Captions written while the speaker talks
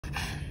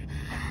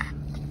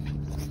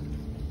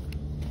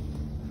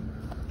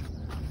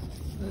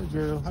Hey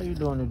girl, how you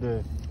doing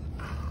today?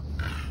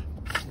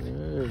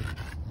 Hey.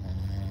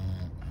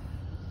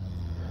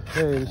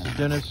 Hey, this is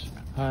Dennis.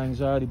 High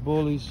anxiety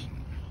bullies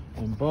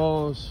and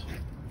balls.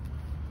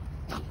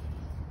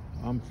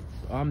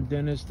 I'm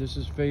Dennis. This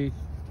is Faith,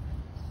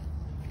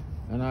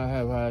 and I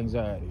have high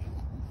anxiety.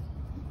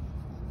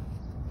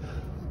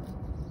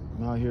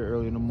 I'm out here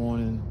early in the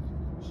morning.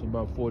 It's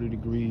about 40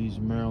 degrees,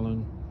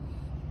 Maryland.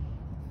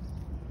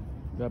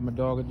 Got my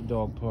dog at the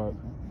dog park.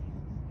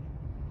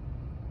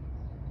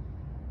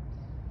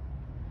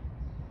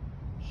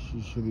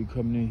 She should be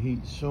coming in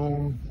heat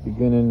soon,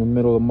 beginning in the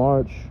middle of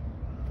March.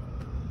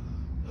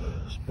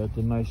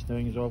 Expecting nice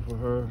things off of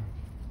her.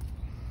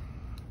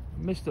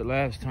 Missed it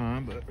last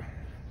time, but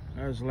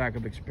that was lack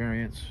of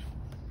experience.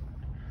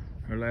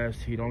 Her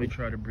last heat, only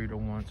tried to breed her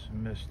once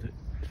and missed it.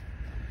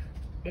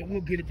 But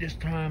we'll get it this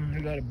time.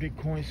 We got a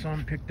Bitcoin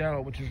son picked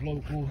out, which is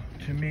local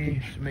to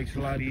me. So it makes it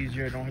a lot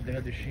easier. I don't have to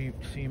have the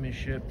semen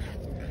shipped.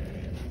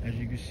 As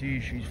you can see,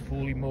 she's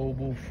fully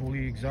mobile,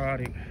 fully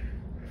exotic.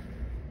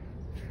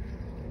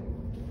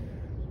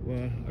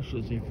 Well, I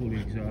should say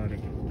fully exotic.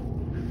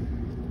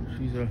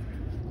 She's a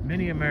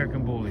mini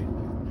American bully.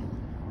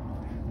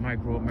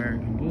 Micro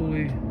American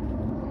bully.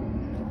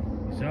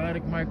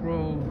 Exotic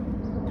micro,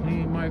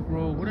 clean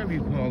micro, whatever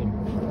you call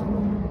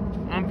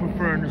them. I'm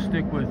preferring to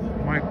stick with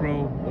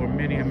micro or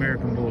mini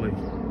American bully.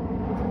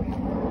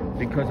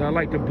 Because I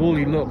like the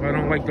bully look. I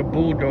don't like the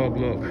bulldog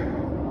look.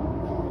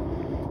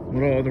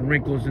 With all the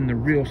wrinkles and the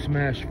real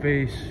smashed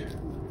face.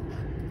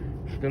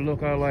 The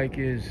look I like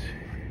is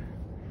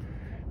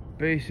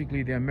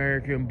basically the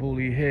American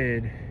bully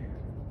head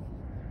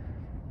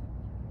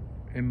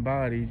and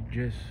body,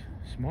 just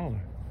smaller.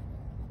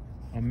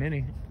 A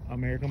mini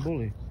American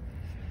bully.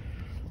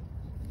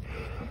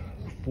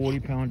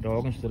 40-pound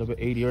dog instead of an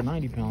 80 or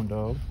 90-pound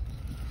dog.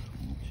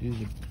 She's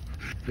a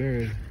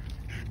very,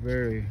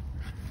 very,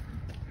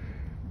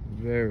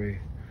 very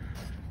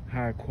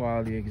high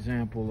quality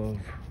example of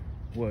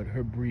what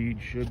her breed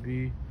should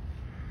be.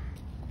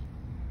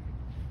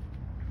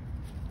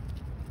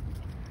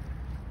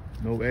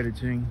 No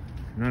editing,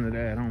 none of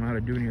that. I don't know how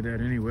to do any of that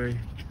anyway.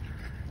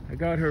 I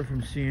got her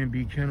from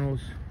C&B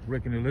Kennels,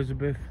 Rick and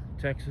Elizabeth,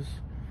 Texas.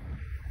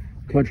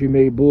 Country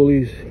made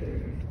bullies.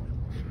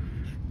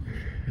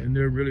 And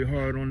they're really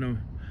hard on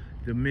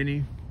the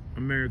mini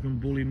American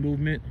bully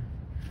movement.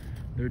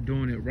 They're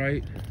doing it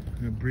right.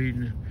 They're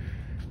breeding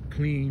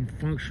clean,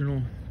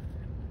 functional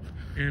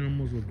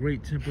animals with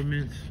great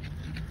temperaments.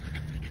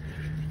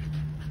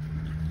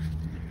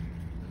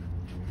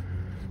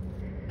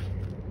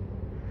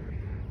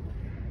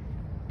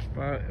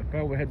 If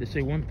I would have to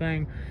say one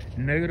thing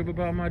negative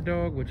about my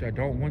dog, which I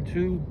don't want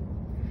to,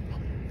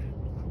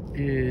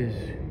 is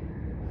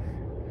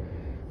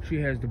she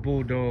has the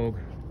bulldog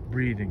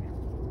breathing.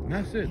 And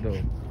that's it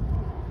though.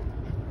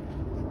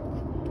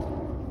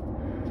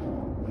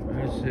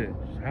 That's it.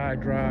 She's high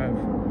drive,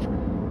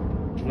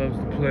 loves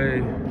to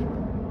play.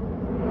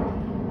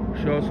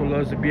 She also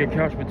loves to be a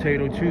couch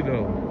potato too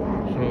though.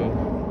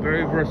 So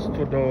very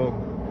versatile dog,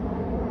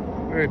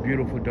 very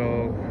beautiful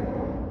dog.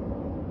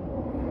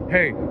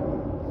 Hey,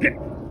 get!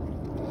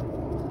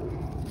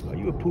 Are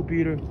you a poop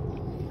eater?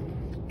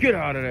 Get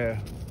out of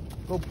there.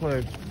 Go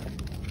play.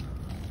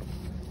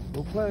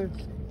 Go play.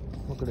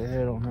 Look at the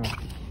head on her.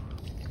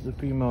 The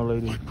female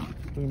lady.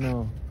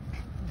 Female.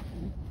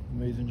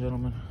 Amazing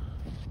gentleman.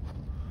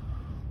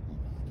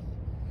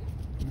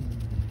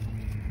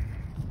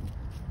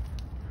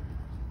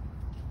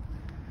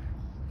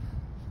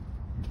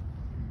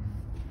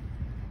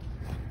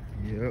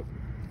 Yep.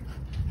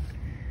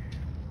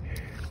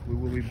 We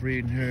will be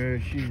breeding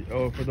her.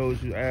 For those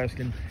who are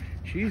asking,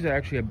 she's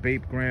actually a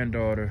Bape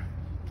granddaughter.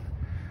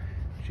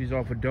 She's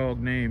off a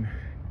dog named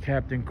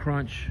Captain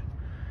Crunch.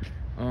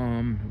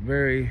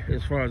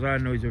 As far as I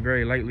know, he's a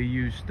very lightly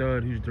used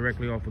stud who's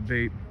directly off of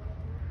Bape.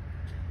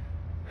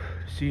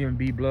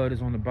 CMB blood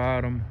is on the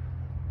bottom.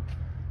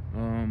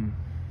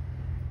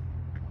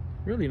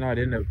 Really not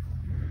in a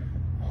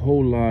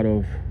whole lot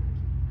of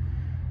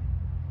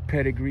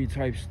pedigree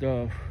type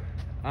stuff.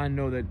 I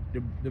know that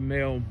the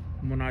male,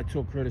 when I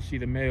took her to see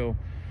the male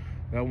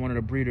that I wanted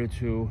to breed her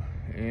to,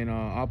 and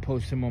I'll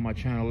post him on my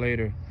channel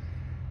later.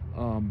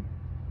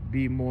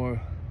 Be More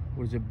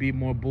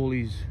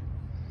Bullies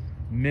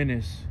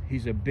Menace.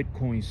 He's a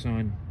Bitcoin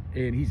son,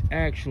 and he's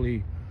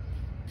actually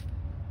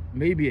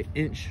maybe an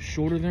inch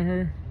shorter than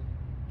her,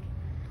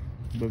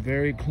 but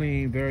very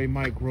clean, very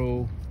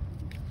micro.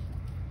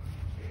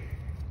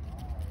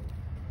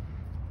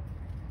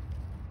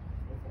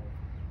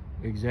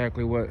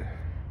 Exactly what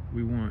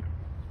we want.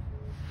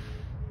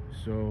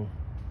 So,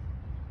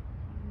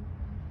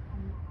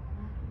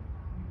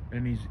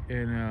 and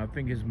I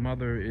think his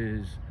mother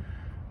is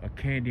a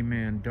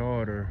Candyman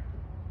daughter.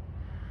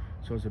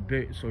 So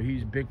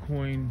he's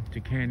Bitcoin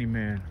to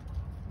Candyman.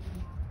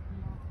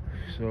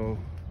 So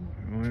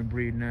I'm gonna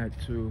breed that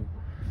to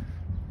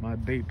my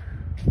Bape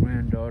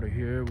granddaughter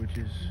here, which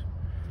is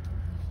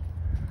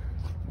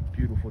a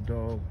beautiful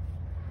dog.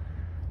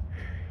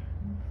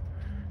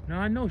 Now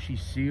I know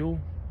she's seal,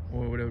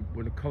 or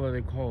what the color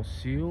they call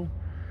seal,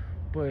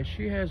 but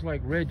she has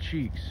like red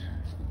cheeks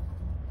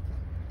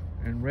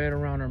and red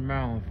around her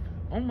mouth,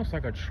 almost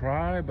like a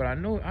tri. But I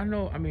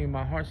mean,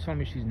 my heart's telling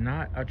me she's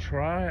not a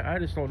tri. I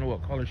just don't know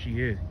what color she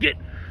is. Get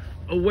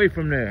away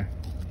from there.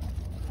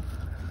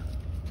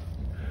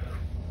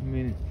 I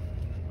mean,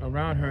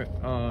 around her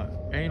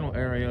anal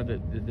area,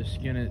 the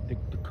skin,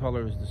 the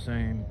color is the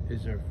same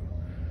as the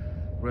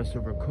rest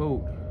of her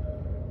coat.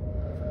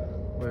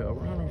 But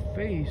around her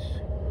face,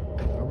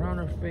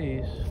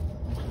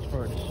 which is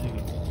hard to see,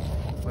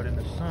 but in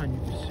the sun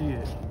you can see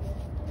it.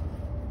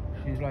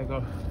 She's like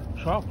a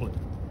chocolate.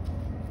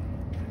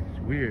 It's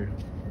weird.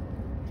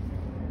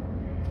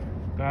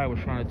 The guy was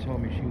trying to tell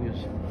me she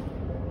was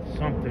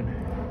something,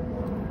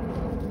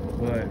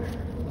 but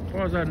as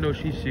far as I know,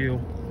 she's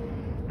sealed.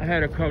 I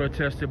had her color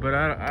tested, but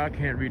I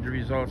can't read the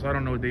results. I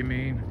don't know what they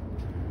mean.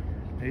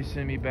 They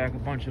sent me back a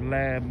bunch of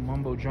lab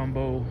mumbo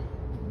jumbo,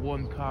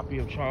 one copy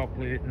of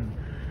chocolate and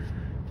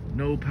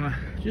no pie.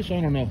 Just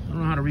I don't know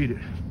how to read it.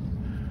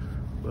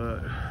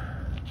 But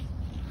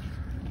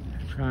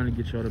trying to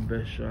get y'all the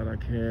best shot I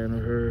can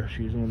of her.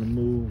 She's on the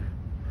move.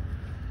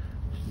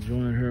 Just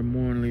enjoying her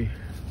morning.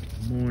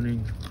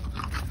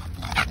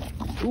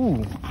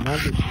 Ooh,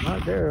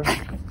 not there.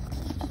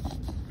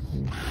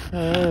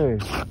 Hey.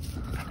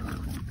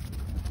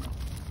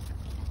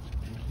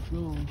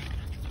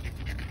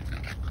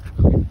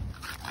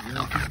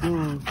 There she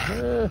goes.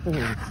 Hey.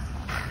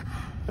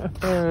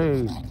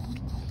 Hey.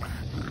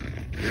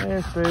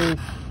 Yes, babe.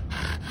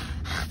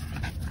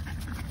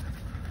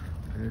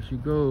 There she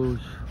goes.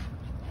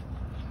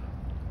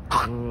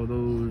 All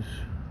those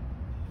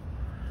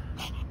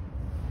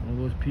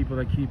people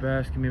that keep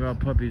asking me about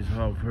puppies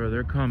off her,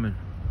 they're coming.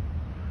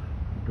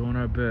 We're doing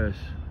our best.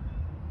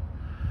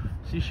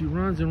 See, she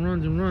runs and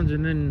runs and runs,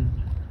 and then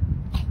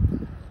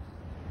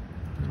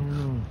I don't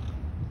know.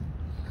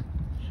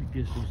 She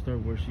gets to start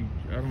where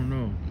I don't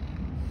know.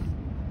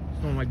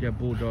 It's not like that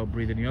bulldog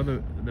breed.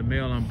 And the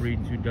male I'm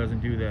breeding to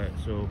doesn't do that,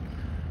 so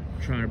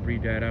I'm trying to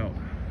breed that out.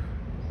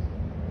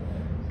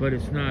 But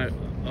it's not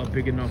a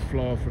big enough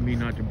flaw for me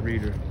not to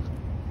breed her.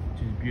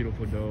 She's a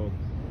beautiful dog.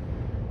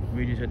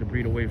 We just had to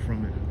breed away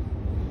from it.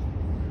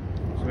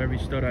 So every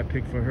stud I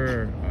pick for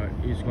her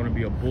is going to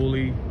be a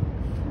bully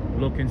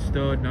looking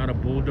stud, not a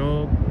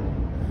bulldog.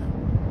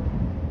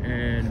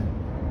 And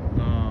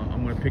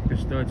I'm going to pick the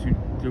studs who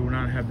do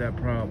not have that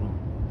problem.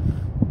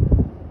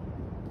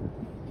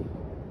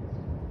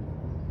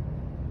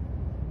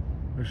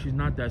 But she's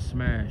not that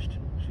smashed.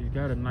 She's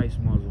got a nice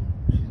muzzle.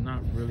 She's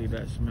not really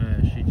that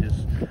smashed. She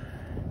just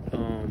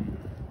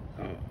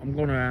I'm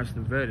going to ask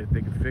the vet if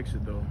they can fix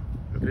it though.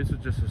 If this is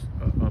just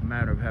a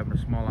matter of having a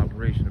small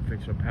operation to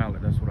fix her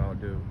palate, that's what I'll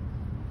do.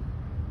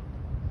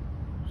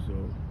 So,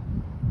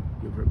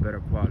 give her a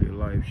better quality of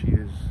life. She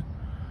is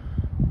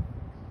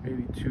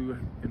maybe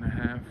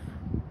 2.5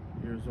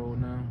 years old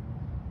now.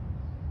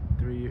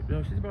 3 years.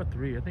 No, she's about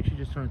 3. I think she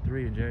just turned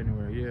 3 in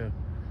January. Yeah,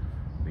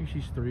 I think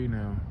she's 3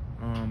 now.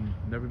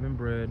 Never been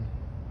bred.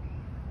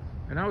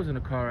 And I was in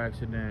a car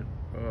accident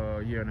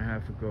a year and a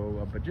half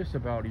ago, but just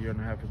about a year and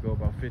a half ago,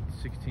 about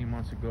 16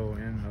 months ago,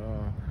 and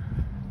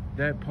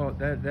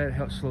that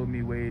helped slow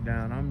me way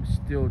down. I'm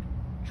still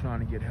trying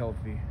to get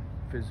healthy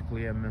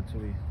physically and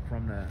mentally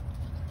from that,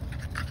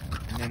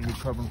 and then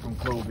recovering from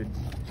COVID.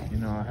 You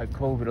know, I had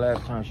COVID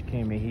last time she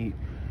came in heat.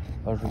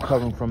 I was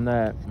recovering from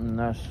that, and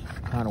that's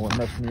kind of what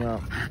messed me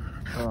up.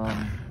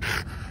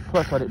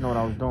 Plus I didn't know what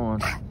I was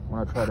doing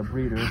when I tried to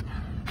breed her,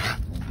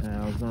 and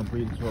I was going to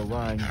breed into a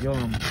Ryan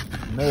Gillum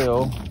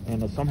male,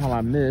 and somehow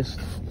I missed.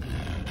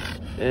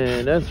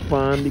 And that's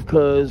fine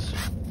because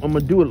I'm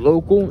gonna do it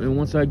local, and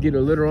once I get a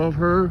litter off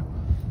her,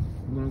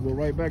 I'm gonna go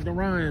right back to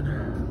Ryan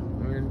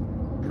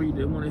and breed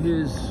one of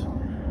his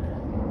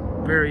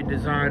very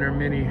designer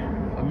mini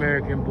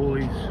American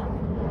bullies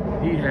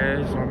he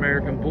has, or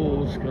American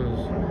bulls,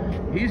 because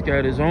he's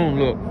got his own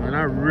look, and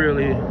I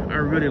really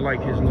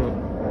like his look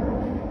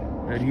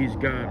that he's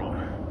got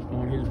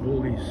on his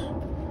bullies,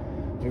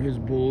 or his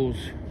bulls,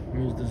 or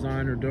his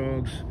designer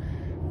dogs.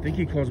 I think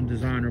he calls them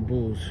designer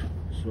bulls,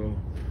 so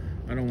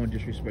I don't want to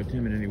disrespect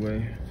him in any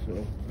way,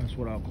 so that's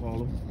what I'll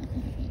call them,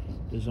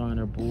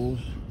 designer bulls.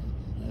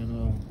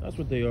 And that's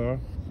what they are.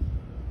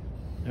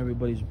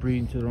 Everybody's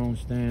breeding to their own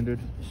standard,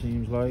 it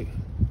seems like.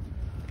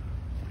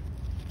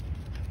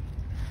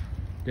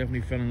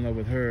 Definitely fell in love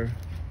with her.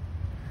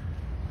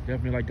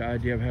 Definitely like the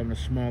idea of having a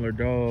smaller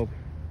dog.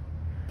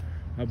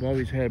 I've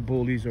always had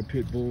bullies or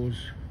pit bulls,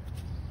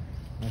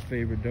 my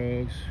favorite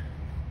dogs.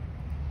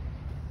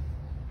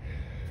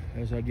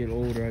 As I get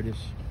older,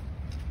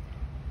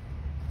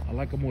 I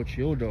like a more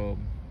chill dog,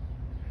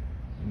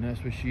 and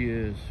that's what she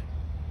is.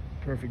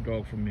 Perfect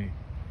dog for me.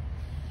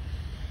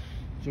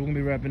 So we're gonna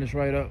be wrapping this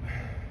right up.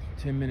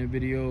 10-minute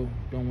video,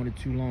 don't want it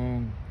too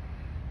long.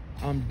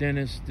 I'm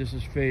Dennis, this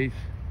is Faith,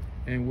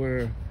 and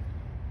we're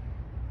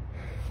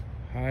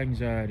high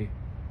anxiety.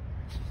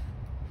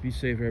 Be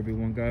safe,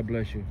 everyone. God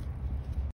bless you.